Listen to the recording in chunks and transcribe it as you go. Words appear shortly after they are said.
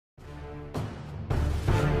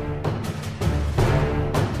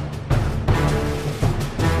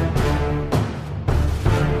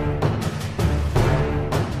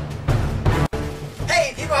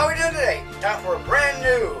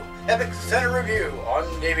new Epic Center review on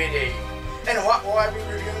DVD. And what will I be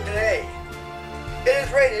reviewing today? It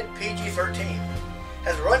is rated PG-13,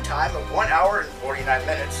 has a runtime of 1 hour and 49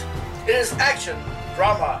 minutes. It is action,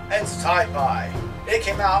 drama, and sci-fi. It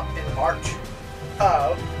came out in March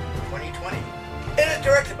of 2020. It is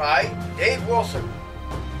directed by Dave Wilson.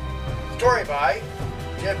 Story by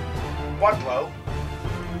Jeff Wadlow.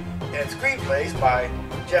 And screenplays by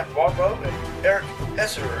Jeff Wadlow and Eric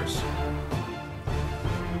Esserers.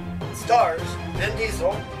 It stars Vin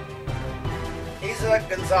Diesel, Eiza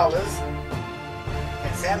González,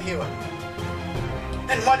 and Sam Heughan.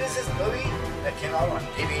 And what is this movie that came out on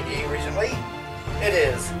DVD recently? It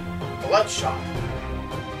is Bloodshot.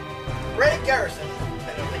 Garrison,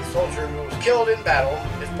 an elite soldier who was killed in battle,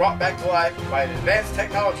 is brought back to life by an advanced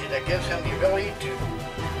technology that gives him the ability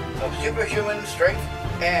of superhuman strength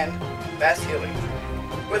and fast healing.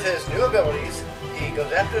 With his new abilities, he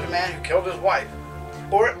goes after the man who killed his wife,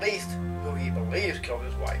 or at least who he believes killed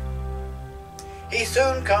his wife. He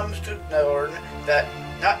soon comes to learn that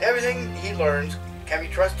not everything he learns can be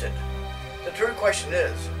trusted. The true question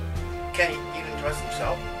is, can he even trust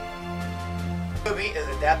himself? The movie is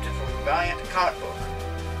adapted from the Valiant comic book.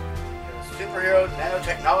 It is a superhero,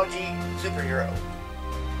 nanotechnology superhero.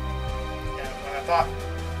 And when I thought,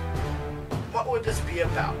 what would this be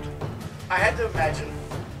about? I had to imagine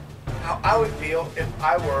how I would feel if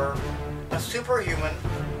I were a superhuman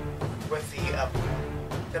with the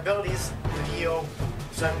abilities to heal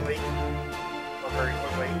suddenly or very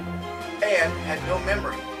quickly and had no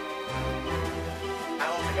memory. I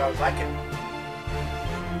don't think I would like it.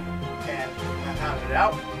 And when I found it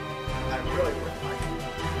out, I really wouldn't like it.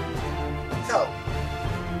 So,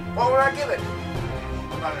 what would I give it?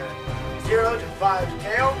 On a 0 to 5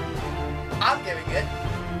 scale, I'm giving it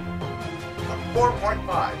a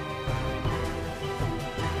 4.5.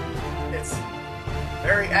 It's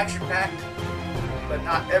very action-packed, but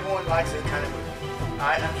not everyone likes this kind of movie.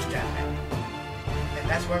 I understand that. And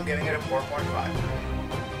that's why I'm giving it a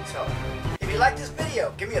 4.5. So, if you like this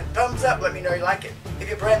video, give me a thumbs up, let me know you like it. If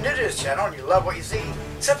you're brand new to this channel and you love what you see,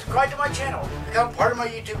 subscribe to my channel, become part of my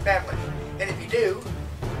YouTube family. And if you do,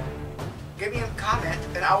 give me a comment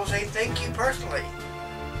and I will say thank you personally.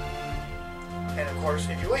 And of course,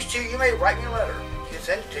 if you wish to, you may write me a letter. You can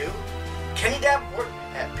send it to Kenny Davenport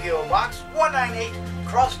at P.O. Box 198,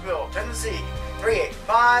 Crossville, Tennessee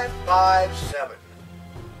 38557.